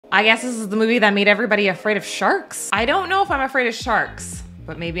I guess this is the movie that made everybody afraid of sharks. I don't know if I'm afraid of sharks,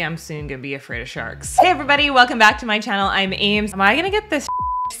 but maybe I'm soon gonna be afraid of sharks. Hey everybody, welcome back to my channel. I'm Ames. Am I gonna get this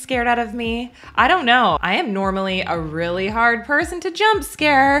scared out of me? I don't know. I am normally a really hard person to jump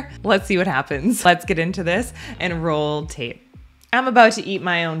scare. Let's see what happens. Let's get into this and roll tape. I'm about to eat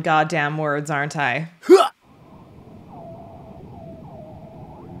my own goddamn words, aren't I?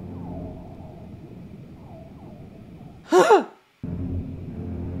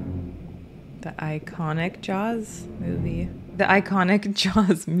 The iconic Jaws movie. The iconic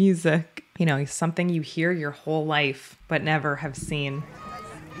Jaws music. You know, something you hear your whole life, but never have seen.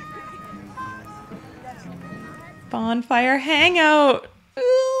 Bonfire hangout.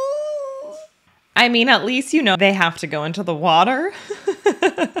 Ooh. I mean, at least you know they have to go into the water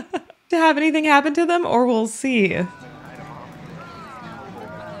to have anything happen to them, or we'll see.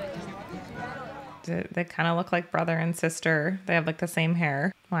 They kind of look like brother and sister. They have like the same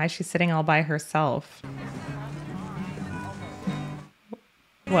hair. Why is she sitting all by herself?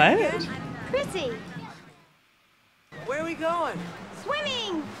 What? Chrissy! Where are we going?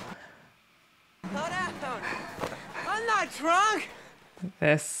 Swimming! Slow down. I'm not drunk.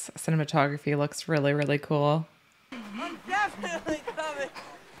 This cinematography looks really, really cool. I'm definitely coming.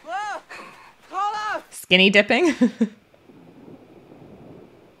 Whoa! Hold up! Skinny dipping?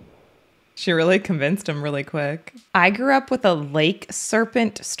 She really convinced him really quick. I grew up with a lake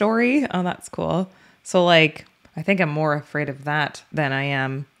serpent story. Oh, that's cool. So like, I think I'm more afraid of that than I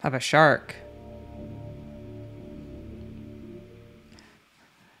am of a shark.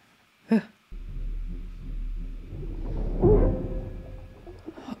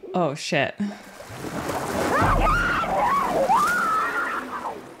 Oh shit.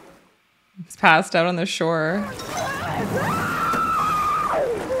 He's passed out on the shore.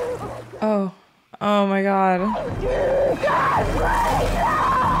 Oh. Oh my god.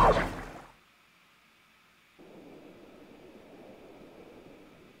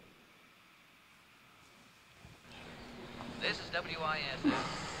 This is WIS.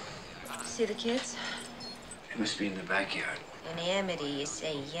 See the kids? They must be in the backyard. In Amity, you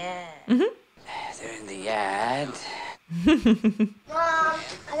say yeah. They're in the yard. Mom,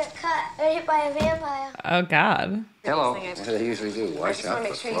 I got cut. I got hit by a vampire. Oh god. Hello. What do they usually do? Watch out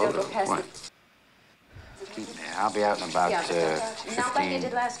for float? What? I'll be out in about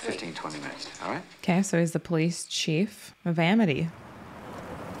 15, 20 minutes. All right? Okay, so he's the police chief of Amity.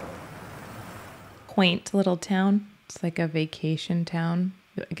 Quaint little town. It's like a vacation town.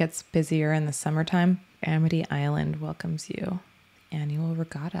 It gets busier in the summertime. Amity Island welcomes you. Annual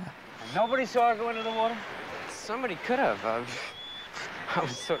regatta. Nobody saw her go into the water? Somebody could have. I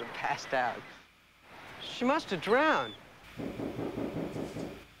was sort of passed out. She must have drowned.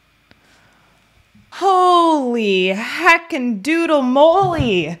 Holy heckin' doodle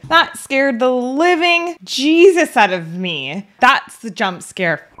moly! That scared the living Jesus out of me. That's the jump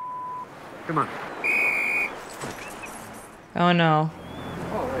scare. Come on. Oh no.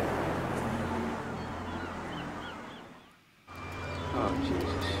 Oh,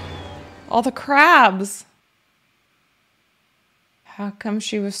 Jesus. All the crabs. How come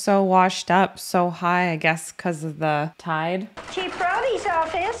she was so washed up so high? I guess because of the tide. Chief Brody's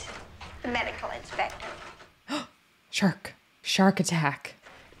office. The medical inspector. Shark. Shark attack.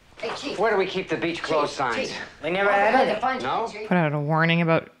 Hey, Chief. Where do we keep the beach closed signs? Chief. They never had Hey, it? find you, No? Chief. Put out a warning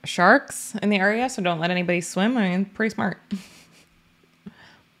about sharks in the area, so don't let anybody swim. I mean, pretty smart.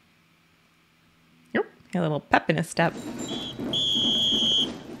 Yep. A little pep in his step.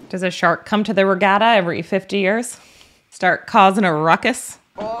 Does a shark come to the regatta every 50 years? Start causing a ruckus?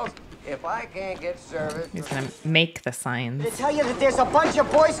 Boss, if I can't get service... He's gonna make the signs. They tell you that there's a bunch of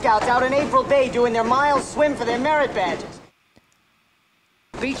Boy Scouts out on April Day doing their mile swim for their merit badges.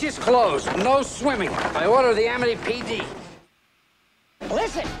 Beach is closed. No swimming. By order of the Amity PD.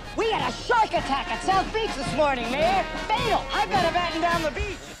 Listen, we had a shark attack at South Beach this morning, Mayor. Fatal. I better batten down the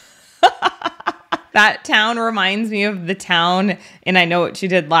beach. That town reminds me of the town in I Know What You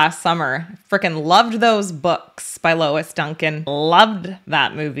Did Last Summer. Frickin' loved those books by Lois Duncan. Loved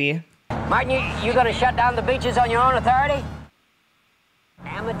that movie. Martin, you gonna shut down the beaches on your own authority?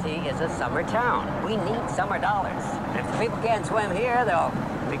 Amity is a summer town. We need summer dollars. If the people can't swim here, they'll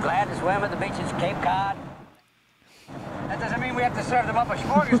be glad to swim at the beaches of Cape Cod. That doesn't mean we have to serve them up a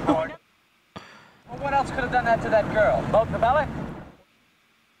smorgasbord. Well, what else could have done that to that girl? Boat propeller?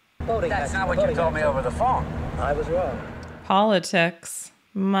 That's not what you told me over the phone. I was wrong. Politics.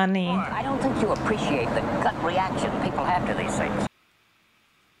 Money. I don't think you appreciate the gut reaction people have to these things.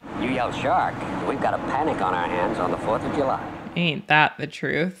 You yell shark, we've got a panic on our hands on the 4th of July. Ain't that the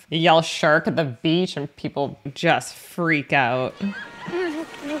truth? You yell shark at the beach and people just freak out.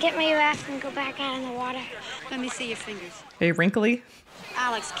 I'm gonna get my raft and go back out in the water. Let me see your fingers. Very wrinkly.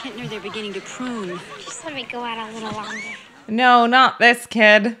 Alex Kintner, they're beginning to prune. Just let me go out a little longer. No, not this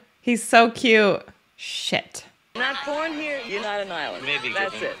kid. He's so cute. Shit. Not born here, you're not an island. Maybe.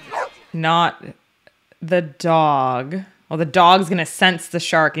 That's it. Not the dog. Well, the dog's gonna sense the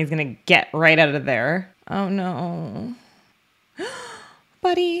shark and he's gonna get right out of there. Oh no.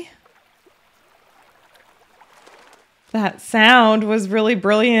 Buddy. That sound was really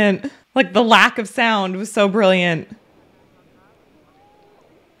brilliant. Like the lack of sound was so brilliant.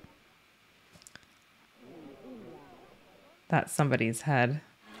 That's somebody's head.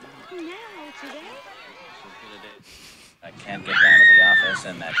 I can't get down to the office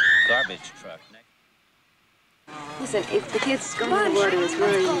and that garbage truck. Listen, if the kids go in the water, it's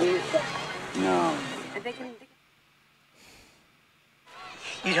worrying you. No.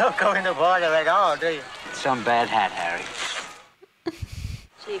 You don't go in the water at all, do you? Some bad hat, Harry.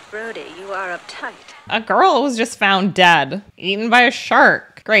 Chief Brody, you are uptight. A girl was just found dead, eaten by a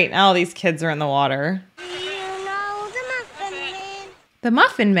shark. Great, now all these kids are in the water. You know the Muffin Man. The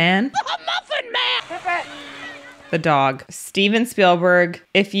Muffin Man? The Muffin Man! The dog. Steven Spielberg,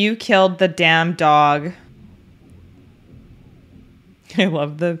 if you killed the damn dog. I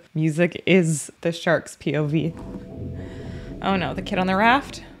love the music is the shark's POV. Oh no, the kid on the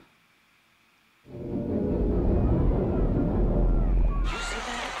raft?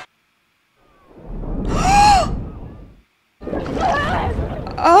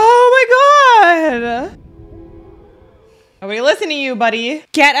 Oh my god! Nobody listen to you, buddy.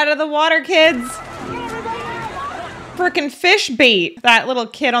 Get out of the water, kids. Frickin' fish bait. That little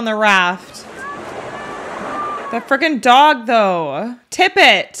kid on the raft. That frickin' dog, though. Tip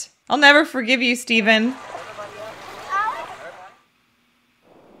it. I'll never forgive you, Steven.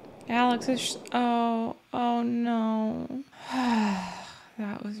 Alex is... oh no.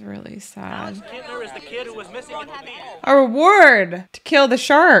 That was really sad. Kintner is the kid who was missing at the beach. A reward to kill the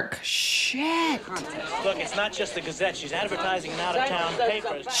shark. Shit. Look, it's not just the Gazette. She's advertising in out-of-town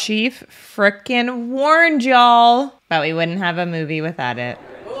papers. Chief frickin' warned y'all that we wouldn't have a movie without it.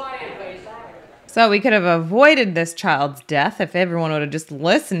 So we could have avoided this child's death if everyone would have just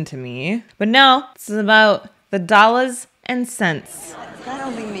listened to me. But no, this is about the dollars and cents. Not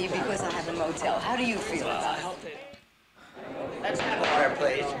only me, because I have a motel. How do you feel about it? Let's have order,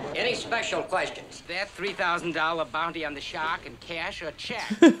 please. Any special questions? That $3,000 bounty on the shark in cash or check?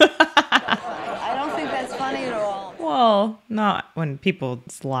 I don't think that's funny at all. Well, not when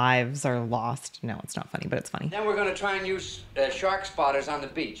people's lives are lost. No, it's not funny, but it's funny. Then we're going to try and use shark spotters on the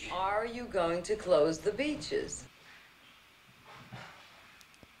beach. Are you going to close the beaches?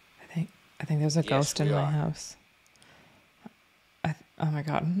 I think there's a ghost in my house. Oh my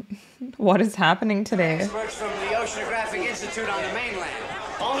god. What is happening today? Experts from the Oceanographic Institute on the mainland.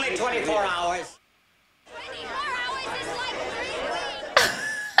 Only 24 hours. 24 hours is like 3 weeks.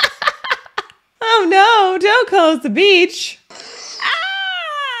 Oh no, don't close the beach.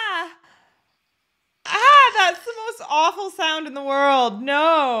 Ah! Ah, that's the most awful sound in the world.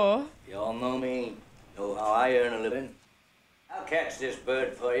 No. You all know me, know how I earn a living. I'll catch this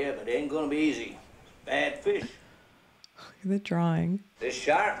bird for you, but it ain't gonna be easy. Bad fish. The drawing. This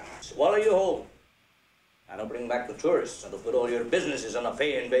shark, swallow you whole. That'll bring back the tourists. That'll put all your businesses on a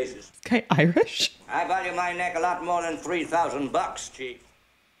paying basis. This guy Irish? I value my neck a lot more than $3,000, Chief.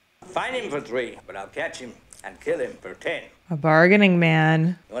 Find him for 3, but I'll catch him and kill him for 10. A bargaining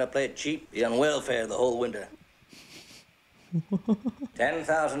man. You want to play it cheap? Be on welfare the whole winter.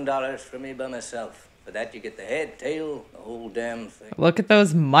 $10,000 for me by myself. For that, you get the head, tail, the whole damn thing. Look at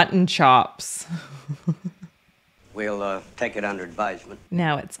those mutton chops. We'll take it under advisement.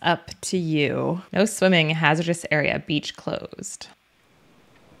 Now it's up to you. No swimming, hazardous area, beach closed.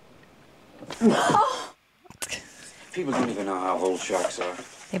 People don't even know how old sharks are.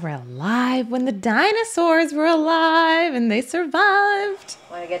 They were alive when the dinosaurs were alive and they survived.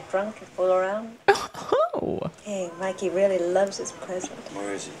 Want to get drunk and fool around? Oh. Hey, Mikey really loves his present.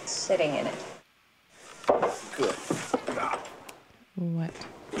 Where is it? Sitting in it. Good. What?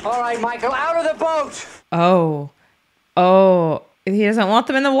 All right, Michael, out of the boat! Oh. Oh. He doesn't want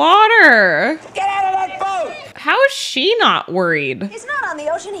them in the water. Get out of that boat! How is she not worried? He's not on the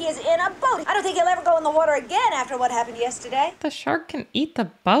ocean, he is in a boat. I don't think he'll ever go in the water again after what happened yesterday. The shark can eat the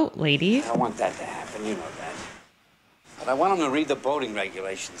boat, lady. I don't want that to happen, you know that. But I want him to read the boating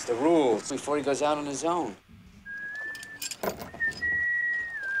regulations, the rules, before he goes out on his own.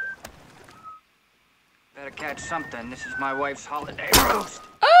 Better catch something. This is my wife's holiday roast.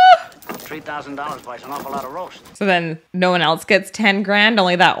 $3,000 buys an awful lot of roast. So then no one else gets 10 grand,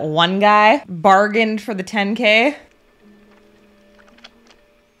 only that one guy bargained for the 10K.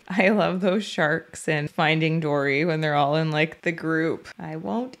 I love those sharks in Finding Dory when they're all in like the group. I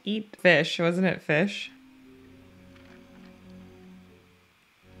won't eat fish. Wasn't it fish?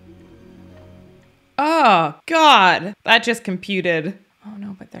 Oh, God. That just computed. Oh,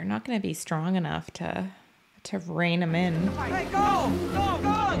 no, but they're not going to be strong enough to rein him in. Hey, go! Go,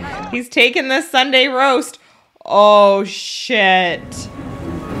 go! He's taking the Sunday roast. Oh, shit.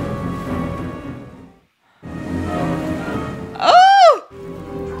 Oh!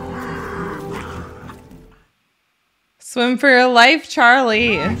 Swim for your life,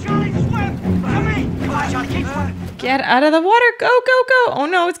 Charlie. Charlie, swim! Come in! Come on, Charlie, keep swimming! Get out of the water. Go, go, go. Oh,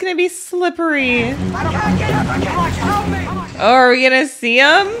 no, it's going to be slippery. I don't get up! Come on, help me! Oh, are we going to see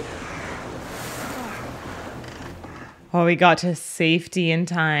him? Oh, we got to safety in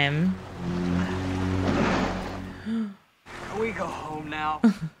time. We go home now.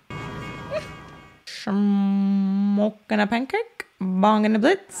 Smoking a pancake, bonging a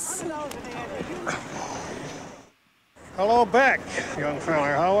blitz. Hello back, young fella.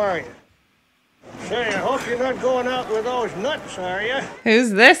 How are you? Say, I hope you're not going out with those nuts, are you?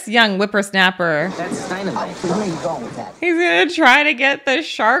 Who's this young whippersnapper? That's dynamite. Where are you going with that? He's gonna try to get the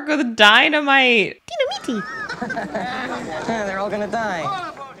shark with dynamite. Yeah, they're all gonna die.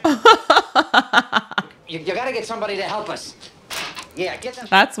 You gotta get somebody to help us. Yeah, get them.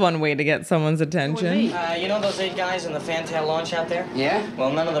 That's one way to get someone's attention. You know those 8 guys in the fantail launch out there? Yeah?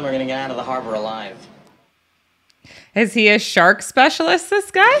 Well, none of them are gonna get out of the harbor alive. Is he a shark specialist, this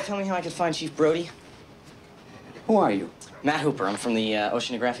guy? Tell me how I could find Chief Brody. Who are you? Matt Hooper. I'm from the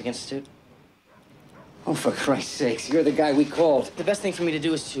Oceanographic Institute. Oh, for Christ's sakes, you're the guy we called. The best thing for me to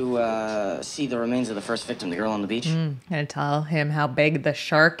do is to see the remains of the first victim, the girl on the beach. Gonna tell him how big the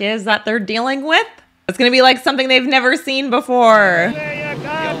shark is that they're dealing with? It's gonna be like something they've never seen before.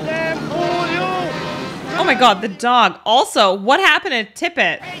 Oh my God, the dog. Also, what happened to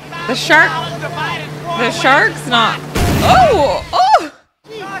Tippet? The shark's not. Oh, oh!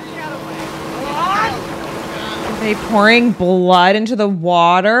 Are they pouring blood into the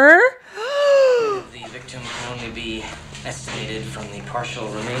water? The victim can only be estimated from the partial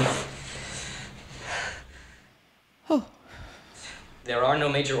remains. Oh. There are no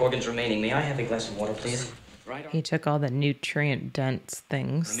major organs remaining. May I have a glass of water, please? Right. He took all the nutrient dense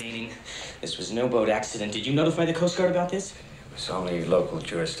things. Remaining. This was no boat accident. Did you notify the Coast Guard about this? It was only local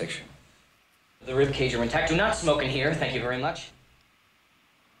jurisdiction. The rib cage are intact. Do not smoke in here. Thank you very much.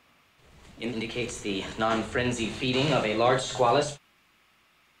 Indicates the non-frenzy feeding of a large squalus,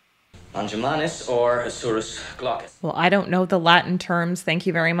 Angimanus or Asurus glaucus. Well, I don't know the Latin terms. Thank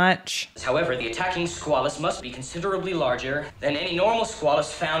you very much. However, the attacking squalus must be considerably larger than any normal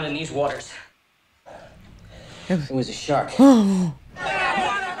squalus found in these waters. It was a shark.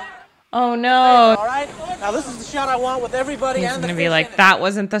 Oh no. All right, now this is the shot I want with everybody. He's and the gonna be fish like, in it. that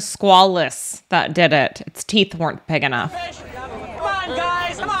wasn't the squalus that did it. Its teeth weren't big enough. Come on,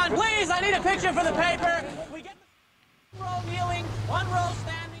 guys, come on, please. I need a picture for the paper. We get the row kneeling, 1 row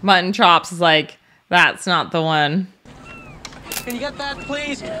standing. Mutton Chops is like, that's not the one. Can you get that,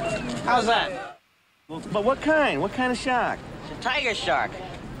 please? How's that? But what kind? What kind of shark? It's a tiger shark.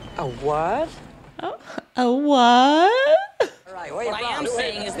 A what? Oh, a what? What I am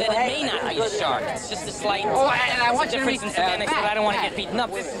saying is that it may not be a shark. It's just a slight I want you to difference in semantics, but I don't want to get beaten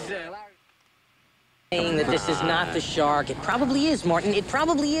up. Saying that this is not the shark. It probably is, Martin. It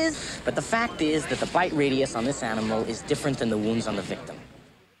probably is. But the fact is that the bite radius on this animal is different than the wounds on the victim.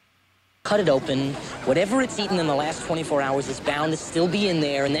 Cut it open. Whatever it's eaten in the last 24 hours is bound to still be in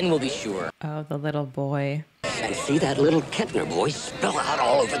there, and then we'll be sure. Oh, the little boy. And see that little Kettner boy spill out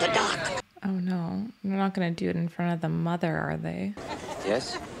all over the dock. Oh no, they're not gonna do it in front of the mother, are they?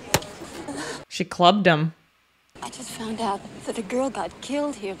 Yes? She clubbed him. I just found out that a girl got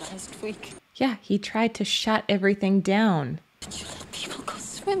killed here last week. Yeah, he tried to shut everything down. But you let people go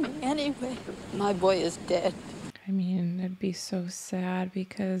swimming anyway. My boy is dead. I mean, it'd be so sad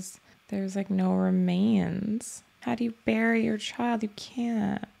because there's like no remains. How do you bury your child? You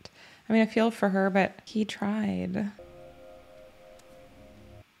can't. I mean, I feel for her, but he tried.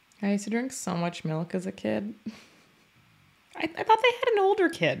 I used to drink so much milk as a kid. I thought they had an older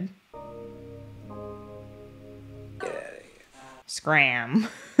kid. Scram.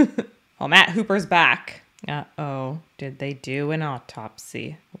 Well, Matt Hooper's back. Uh-oh. Did they do an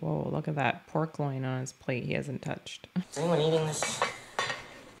autopsy? Whoa, look at that pork loin on his plate he hasn't touched. Is anyone eating this?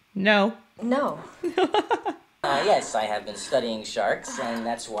 No. No. Yes, I have been studying sharks, and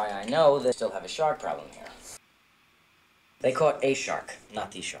that's why I know they still have a shark problem here. They caught a shark,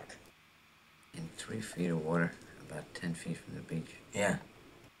 not the shark. In 3 feet of water, about 10 feet from the beach. Yeah.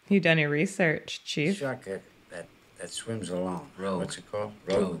 You done your research, The Chief? shark, that that swims alone. Rogue. What's it called?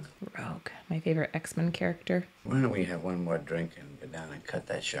 Rogue. Rogue. My favorite X-Men character. Why don't we have one more drink and go down and cut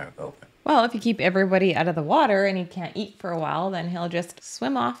that shark open? Well, if you keep everybody out of the water and he can't eat for a while, then he'll just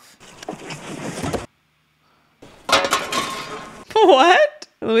swim off. What?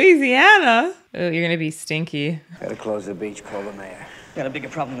 Louisiana? Oh, you're gonna be stinky. Gotta close the beach, call the mayor. Got a bigger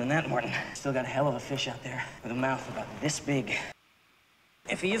problem than that, Martin. Still got a hell of a fish out there with a mouth about this big.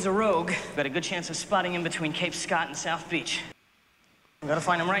 If he is a rogue, got a good chance of spotting him between Cape Scott and South Beach. We gotta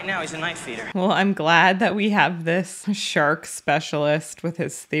find him right now. He's a night feeder. Well, I'm glad that we have this shark specialist with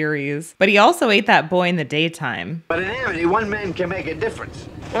his theories. But he also ate that boy in the daytime. But in Amity, one man can make a difference.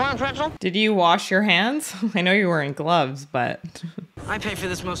 Want a pretzel? Did you wash your hands? I know you're wearing gloves, but... I pay for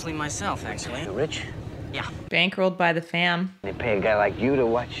this mostly myself, actually. You rich? Yeah. Bankrolled by the fam. They pay a guy like you to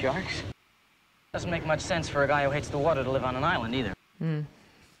watch sharks? Doesn't make much sense for a guy who hates the water to live on an island, either.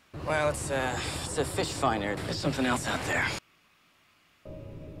 Well, it's a fish finder. There's something else out there.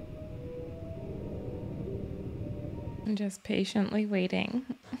 I'm just patiently waiting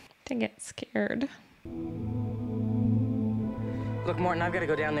to get scared. Look, Martin, I've got to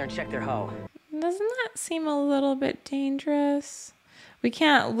go down there and check their hull. Doesn't that seem a little bit dangerous? We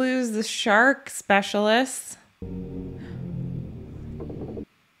can't lose the shark specialist.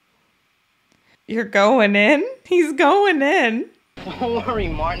 You're going in? He's going in. Don't worry,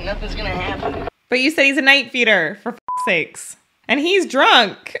 Martin. Nothing's gonna happen. But you said he's a night feeder, for f***'s sakes. And he's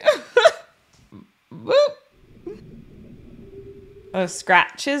drunk. Boop. Oh,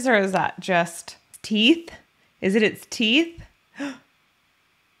 scratches, or is that just teeth? Is it its teeth?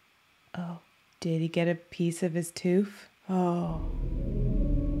 Oh, did he get a piece of his tooth? Oh.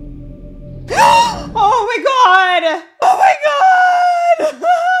 Oh my god! Oh my god!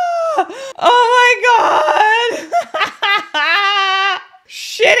 Oh my god!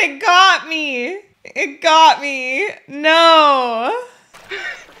 Shit, it got me! It got me! No!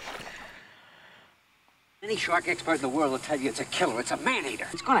 Any shark expert in the world will tell you it's a killer. It's a man-eater.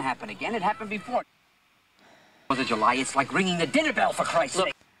 It's gonna happen again. It happened before. 4th of July, it's like ringing the dinner bell, for Christ's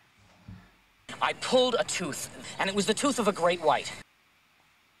sake. I pulled a tooth, and it was the tooth of a great white.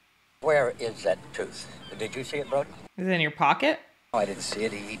 Where is that tooth? Did you see it, Brody? Is it in your pocket? Oh, I didn't see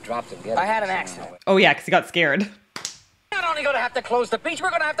it. He dropped it. I had an accident. Oh yeah, because he got scared. Not only gonna have to close the beach, we're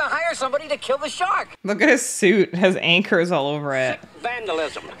gonna have to hire somebody to kill the shark. Look at his suit. It has anchors all over it.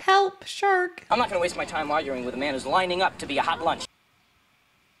 Vandalism. Help, shark. I'm not gonna waste my time arguing with a man who's lining up to be a hot lunch.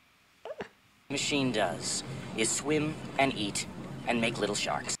 Machine does is swim and eat and make little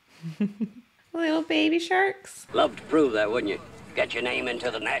sharks. Little baby sharks. Love to prove that, wouldn't you? Get your name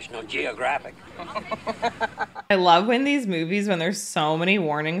into the National Geographic. I love when these movies, when there's so many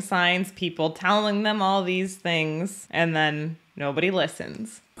warning signs, people telling them all these things, and then nobody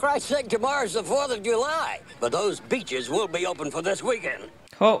listens. Christ's sake, tomorrow's the 4th of July, but those beaches will be open for this weekend.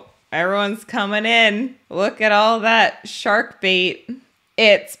 Oh, everyone's coming in. Look at all that shark bait.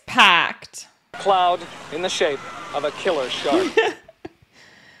 It's packed. Cloud in the shape of a killer shark.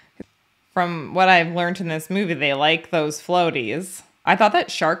 From what I've learned in this movie, they like those floaties. I thought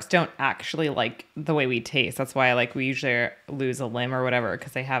that sharks don't actually like the way we taste. That's why we usually lose a limb or whatever,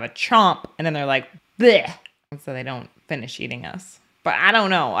 because they have a chomp and then they're like, bleh. So they don't finish eating us. But I don't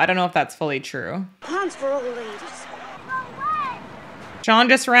know. I don't know if that's fully true. Ponds for old ladies. Sean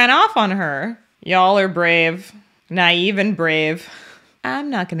just ran off on her. Y'all are brave. Naive and brave.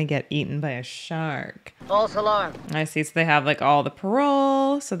 I'm not gonna get eaten by a shark. False alarm. I see, so they have all the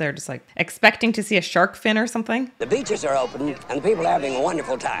parole, so they're just expecting to see a shark fin or something. The beaches are open, and people are having a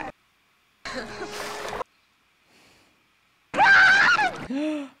wonderful time.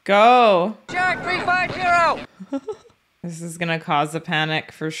 Go! Shark 350! This is gonna cause a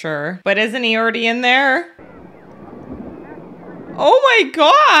panic for sure. But isn't he already in there? Oh my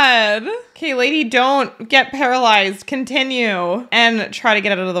god! Okay, lady, don't get paralyzed. Continue. And try to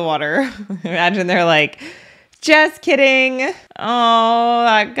get out of the water. Imagine they're like, just kidding. Oh,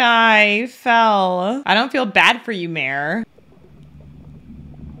 that guy fell. I don't feel bad for you, Mayor.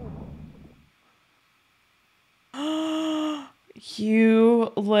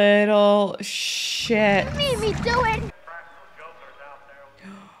 You little shit. You made me do it.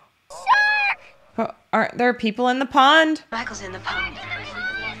 But aren't there people in the pond? Michael's in the pond.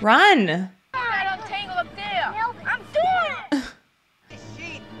 Run! I'm tangled up there. I'm doing it.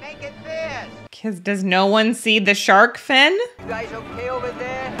 Sheet, make it fast. Because does no one see the shark fin? You guys okay over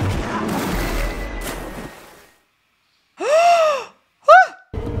there?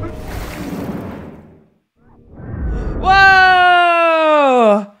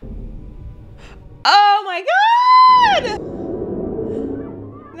 Whoa! Oh my god!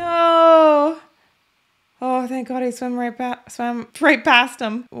 No! Oh, thank my God, he swam right past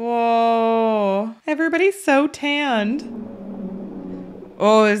him. Whoa. Everybody's so tanned.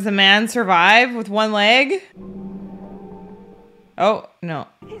 Oh, does the man survive with one leg? Oh, no.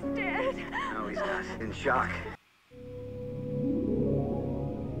 He's dead. No, he's not. In shock.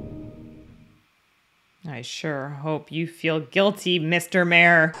 I sure hope you feel guilty, Mr.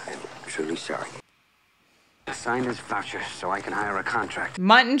 Mayor. I'm truly sorry. Sign this voucher so I can hire a contract.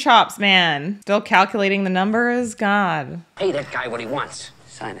 Mutton chops, man. Still calculating the numbers? God. Pay that guy what he wants.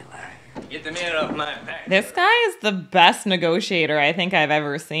 Sign it, Larry. Get the mirror off my back. This guy is the best negotiator I think I've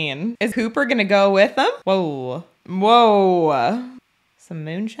ever seen. Is Hooper gonna go with him? Whoa. Whoa. Some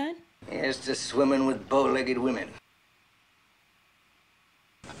moonshine? Here's to swimming with bow-legged women.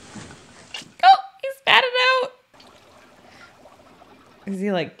 Oh, he's spat it out. Is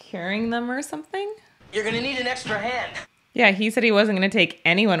he like curing them or something? You're gonna need an extra hand. Yeah, he said he wasn't gonna take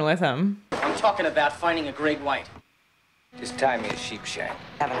anyone with him. I'm talking about finding a great white. Just tie me a sheep shank.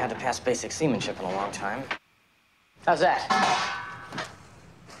 Haven't had to pass basic seamanship in a long time. How's that?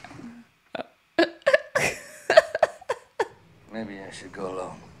 Maybe I should go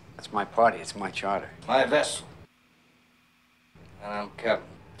alone. It's my party. It's my charter. My vessel. And I'm captain.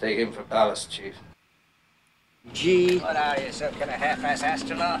 Take him for ballast, chief. Gee. What are you, some kind of half-ass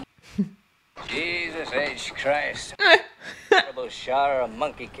astronaut? Jesus H. Christ. Terrible shower, a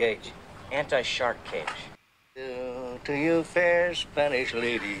monkey cage. Anti-shark cage. To you fair Spanish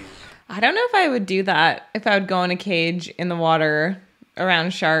ladies. I don't know if I would do that if I would go in a cage in the water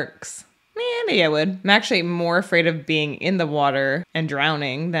around sharks. Maybe I would. I'm actually more afraid of being in the water and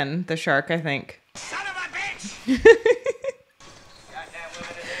drowning than the shark, I think. Son of a bitch!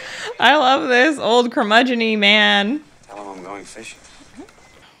 I love this old curmudgeon-y man. Tell him I'm going fishing.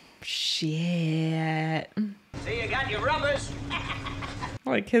 Shit. See, you got your rubbers.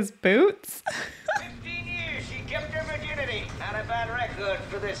 Like his boots? 15 years, she kept her virginity. Not a bad record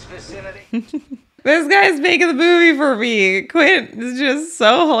for this vicinity. This guy's making the movie for me. Quint is just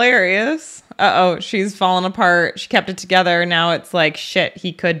so hilarious. Uh-oh, she's fallen apart. She kept it together. Now it's like, shit,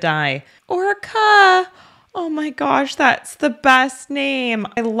 he could die. Orca. Oh my gosh, that's the best name.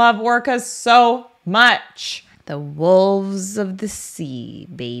 I love orcas so much. The wolves of the sea,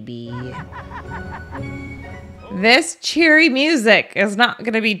 baby. This cheery music is not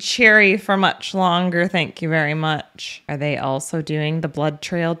going to be cheery for much longer. Thank you very much. Are they also doing the blood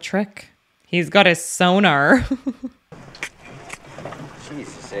trail trick? He's got his sonar.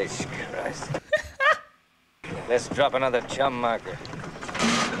 Jesus H. Christ. Let's drop another chum marker.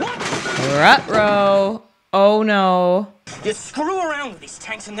 Ruh-roh. Oh no. You screw around with these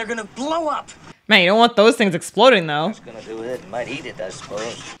tanks and they're gonna blow up. Man, you don't want those things exploding though. What's gonna do with it? Might eat it, I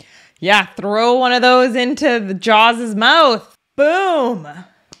suppose. Yeah, throw one of those into the Jaws' mouth. Boom.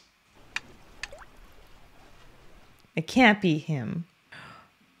 It can't be him.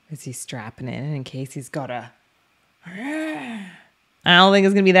 Is he strapping it in case he's got a... I don't think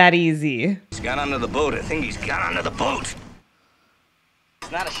it's gonna be that easy. He's got under the boat. I think he's got under the boat.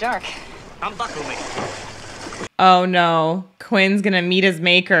 It's not a shark. Unbuckle me. Oh no, Quinn's gonna meet his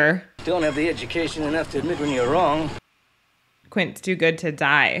maker. Don't have the education enough to admit when you're wrong. Quint's too good to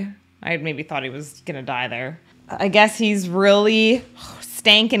die. I maybe thought he was gonna die there. I guess he's really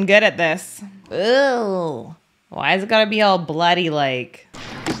stankin' good at this. Ew. Why is it gotta be all bloody like?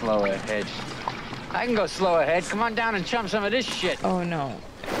 Slow ahead. I can go slow ahead. Come on down and chum some of this shit. Oh no.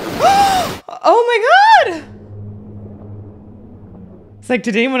 Oh my god! It's like,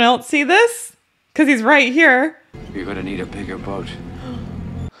 did anyone else see this? Because he's right here. You're gonna need a bigger boat.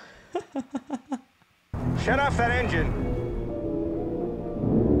 Shut off that engine.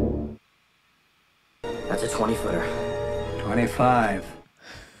 That's a 20-footer. 25.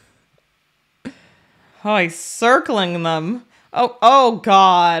 Oh, he's circling them. Oh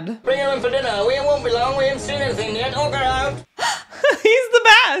God. Bring him in for dinner. We won't be long. We haven't seen anything yet. Ogre out. He's the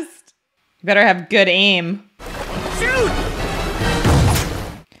best. You better have good aim. Shoot!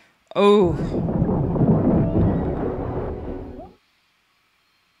 Oh.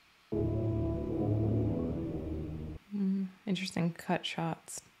 Interesting cut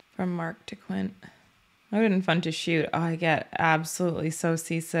shots from Mark to Quint. That would have been fun to shoot. Oh, I get absolutely so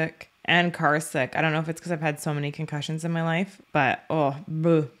seasick and car sick. I don't know if it's because I've had so many concussions in my life, but oh,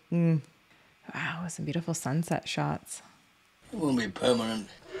 bleh. Wow, some beautiful sunset shots. It won't be permanent.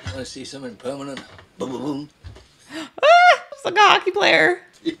 Want to see something permanent? Boom, boom, boom. Ah, it's like a hockey player.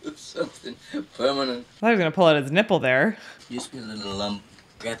 Something permanent. I thought he was gonna pull out his nipple there. Used to be a little lump.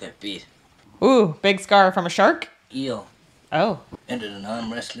 Got that beat. Ooh, big scar from a shark. Eel. Oh. Entered an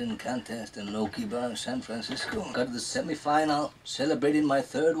arm wrestling contest in an Oki bar in San Francisco. Got to the semifinal, celebrating my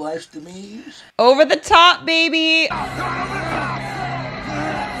third wife's demise. Over the top, baby!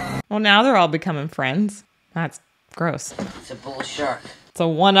 Well, now they're all becoming friends. That's gross. It's a bull shark. It's a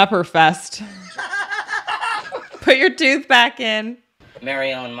one-upper fest. Put your tooth back in.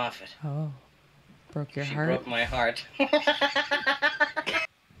 Mary Ellen Moffat. Oh. Broke your She heart? broke my heart.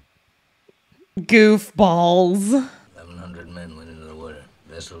 Goofballs. 1,100 men went into the water.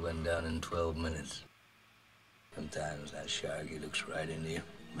 Vessel went down in 12 minutes. Sometimes that shark, he looks right into you.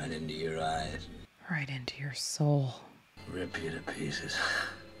 Right into your eyes. Right into your soul. Rip you to pieces.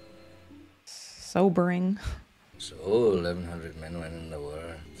 Sobering. So 1,100 men went in the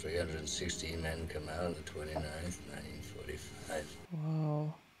water. 316 men come out on the 29th, 1945.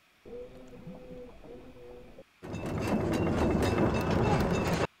 Whoa.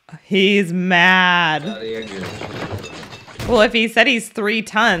 He's mad. Well, if he said he's 3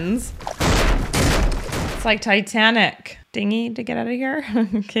 tons, it's like Titanic. Dinghy to get out of here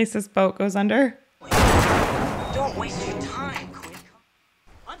in case this boat goes under. Don't waste your time, Quinn.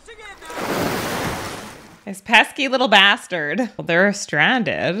 This pesky little bastard. Well, they're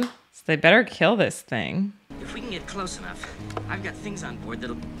stranded, so they better kill this thing. If we can get close enough, I've got things on board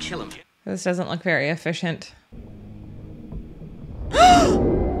that'll kill him. This doesn't look very efficient.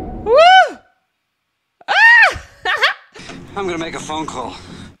 Woo! Ah! I'm gonna make a phone call.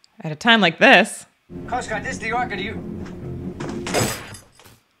 At a time like this. Coast Guard, this is the Ark. Do you?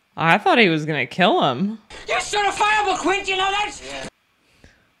 I thought he was gonna kill him. You're certifiable, Quint. You know that? Yeah.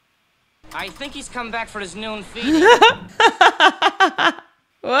 I think he's come back for his noon feeding.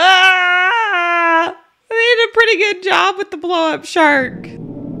 Ah! They did a pretty good job with the blow-up shark.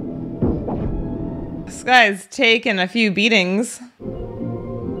 This guy's taken a few beatings.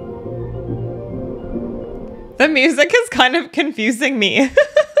 The music is kind of confusing me.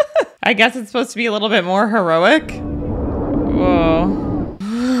 I guess it's supposed to be a little bit more heroic. Whoa.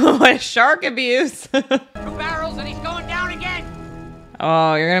 What shark abuse. 2 barrels and he's going down again.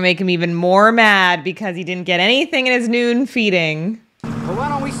 Oh, you're gonna make him even more mad because he didn't get anything in his noon feeding. Well, why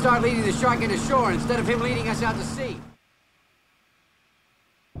don't we start leading the shark into shore instead of him leading us out to sea?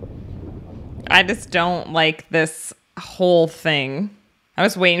 I just don't like this whole thing. I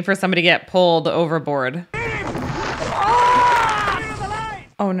was waiting for somebody to get pulled overboard.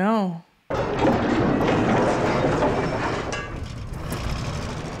 Oh no.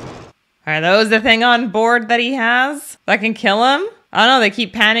 Are those the thing on board that he has that can kill him? I don't know, they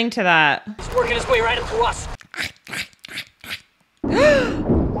keep panning to that. He's working his way right up to us.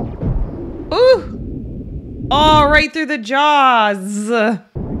 Ooh! Oh, right through the jaws.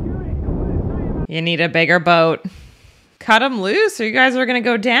 You need a bigger boat. Cut him loose or you guys are gonna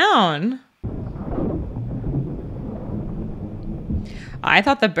go down. I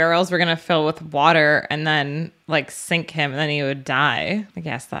thought the barrels were gonna fill with water and then like sink him and then he would die. I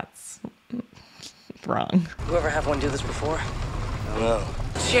guess that's wrong. You ever have one do this before? I don't know.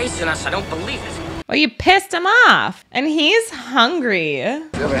 Chasing us, I don't believe it. Well, you pissed him off and he's hungry. You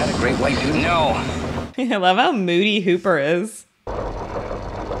ever had a great white dude? No. I love how moody Hooper is.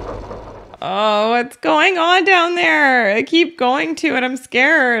 Oh, what's going on down there? I keep going to it. I'm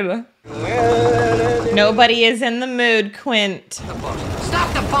scared. Nobody is in the mood, Quint.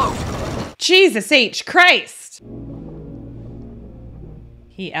 Stop the boat! Jesus H. Christ.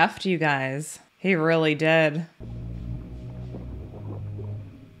 He effed you guys. He really did.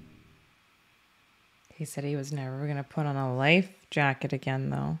 He said he was never going to put on a life jacket again,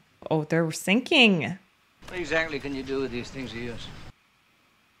 though. Oh, they're sinking. What exactly can you do with these things you use?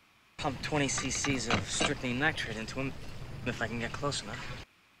 Pump 20 cc's of strychnine nitrate into him if I can get close enough.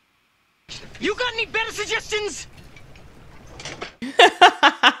 You got any better suggestions?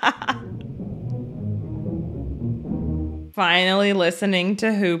 Finally listening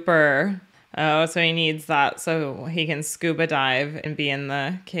to Hooper. Oh, so he needs that so he can scuba dive and be in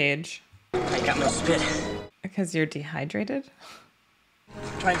the cage. I got no spit. Because you're dehydrated?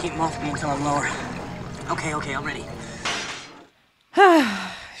 Try and keep him off me until I'm lower. Okay, I'm ready.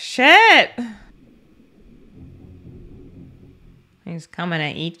 Shit! He's coming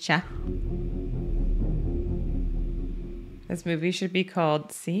to eat ya. This movie should be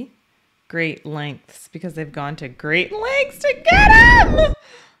called, see? Great Lengths, because they've gone to great lengths to get him!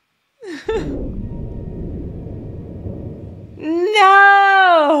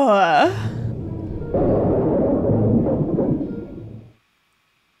 No!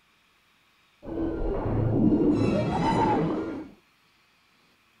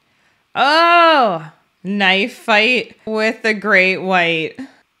 Oh! Knife fight with the great white.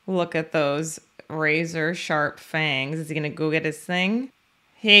 Look at those razor sharp fangs. Is he gonna go get his thing?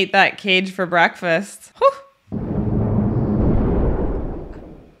 He ate that cage for breakfast. Whew.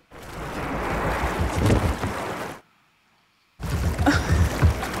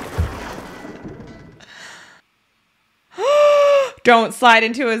 Don't slide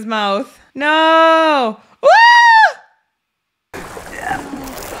into his mouth. No! Woo!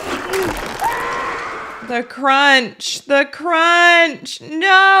 The crunch, the crunch.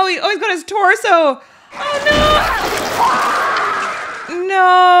 No, he's got his torso. Oh no.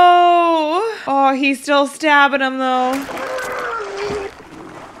 No. Oh, he's still stabbing him though.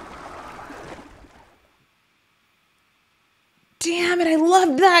 Damn it, I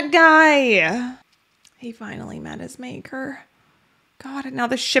loved that guy. He finally met his maker. God, and now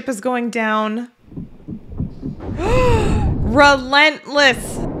the ship is going down.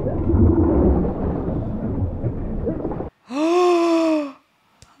 Relentless.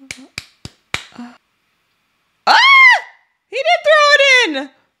 He did throw it in!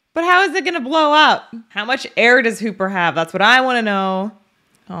 But how is it gonna blow up? How much air does Hooper have? That's what I wanna know.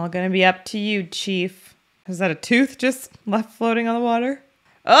 All gonna be up to you, Chief. Is that a tooth just left floating on the water?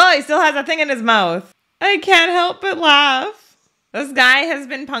 Oh, he still has that thing in his mouth. I can't help but laugh. This guy has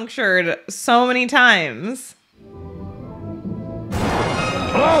been punctured so many times.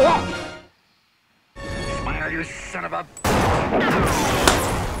 Blow up! Smile, you son of a...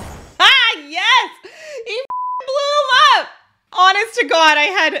 Ah, yes! He blew him up! Honest to God, I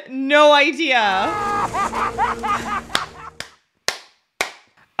had no idea.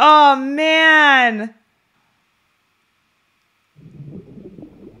 Oh, man.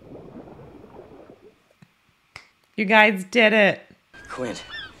 You guys did it. Quint.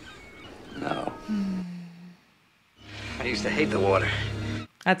 No. I used to hate the water.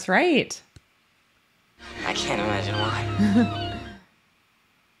 That's right. I can't imagine why.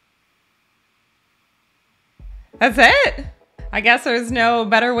 That's it. I guess there's no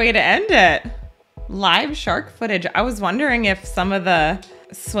better way to end it. Live shark footage. I was wondering if some of the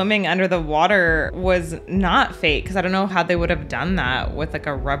swimming under the water was not fake, because I don't know how they would have done that with like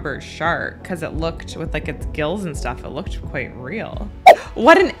a rubber shark, because it looked with like its gills and stuff, it looked quite real.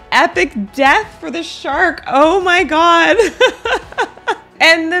 What an epic death for the shark. Oh my God.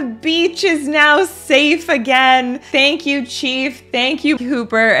 And the beach is now safe again. Thank you, Chief. Thank you,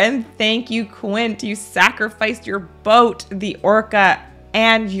 Hooper. And thank you, Quint. You sacrificed your boat, the orca,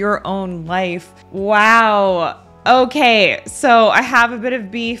 and your own life. Wow. Okay, so I have a bit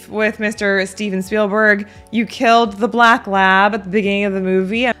of beef with Mr. Steven Spielberg. You killed the black lab at the beginning of the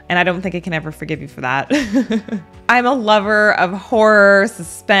movie, and I don't think I can ever forgive you for that. I'm a lover of horror,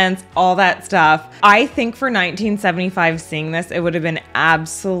 suspense, all that stuff. I think for 1975 seeing this, it would have been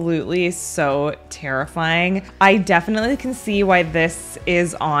absolutely so terrifying. I definitely can see why this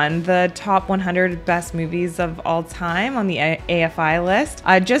is on the top 100 best movies of all time on the AFI list.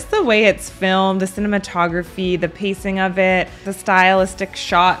 Just the way it's filmed, the cinematography, the pacing of it, the stylistic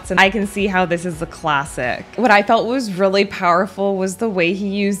shots, and I can see how this is a classic. What I felt was really powerful was the way he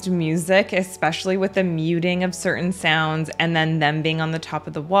used music, especially with the muting of certain sounds and then them being on the top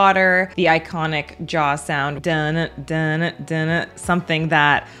of the water, the iconic jaw sound, dun dun dun, something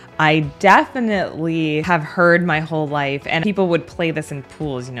that I definitely have heard my whole life, and people would play this in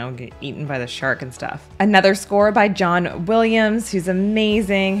pools, you know, get eaten by the shark and stuff. Another score by John Williams, who's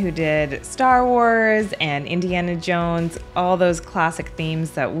amazing, who did Star Wars and Indiana Jones, all those classic themes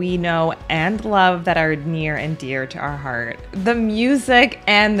that we know and love that are near and dear to our heart. The music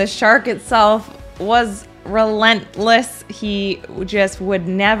and the shark itself was relentless. He just would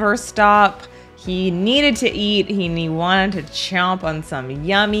never stop. He needed to eat, he wanted to chomp on some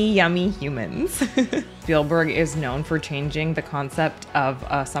yummy, yummy humans. Spielberg is known for changing the concept of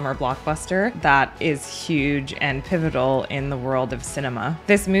a summer blockbuster that is huge and pivotal in the world of cinema.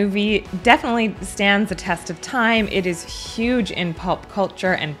 This movie definitely stands the test of time. It is huge in pop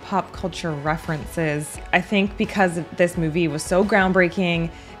culture and pop culture references. I think because this movie was so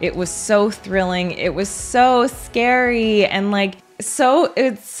groundbreaking, it was so thrilling, it was so scary, and like,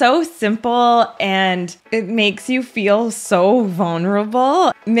 it's so simple and it makes you feel so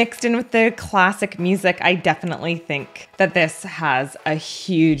vulnerable. Mixed in with the classic music, I definitely think that this has a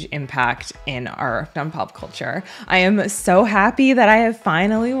huge impact in our pop culture. I am so happy that I have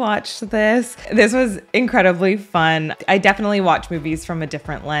finally watched this. This was incredibly fun. I definitely watch movies from a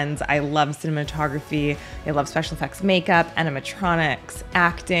different lens. I love cinematography. I love special effects makeup, animatronics,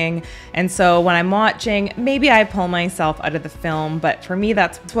 acting. And so when I'm watching, maybe I pull myself out of the film film, but for me,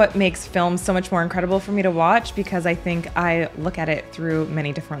 that's what makes film so much more incredible for me to watch, because I think I look at it through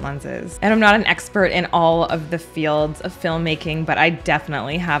many different lenses. And I'm not an expert in all of the fields of filmmaking, but I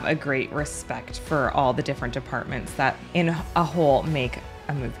definitely have a great respect for all the different departments that in a whole make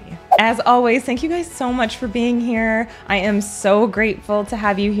a movie. As always, thank you guys so much for being here. I am so grateful to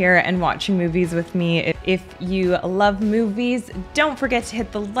have you here and watching movies with me. If you love movies, don't forget to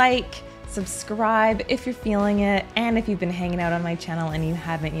hit the like, subscribe if you're feeling it, and if you've been hanging out on my channel and you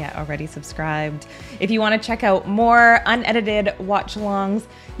haven't yet already subscribed. If you want to check out more unedited watch-alongs,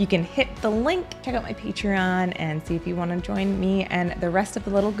 you can hit the link, check out my Patreon, and see if you want to join me and the rest of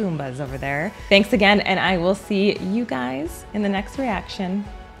the little Goombas over there. Thanks again, and I will see you guys in the next reaction.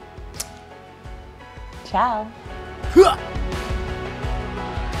 Ciao.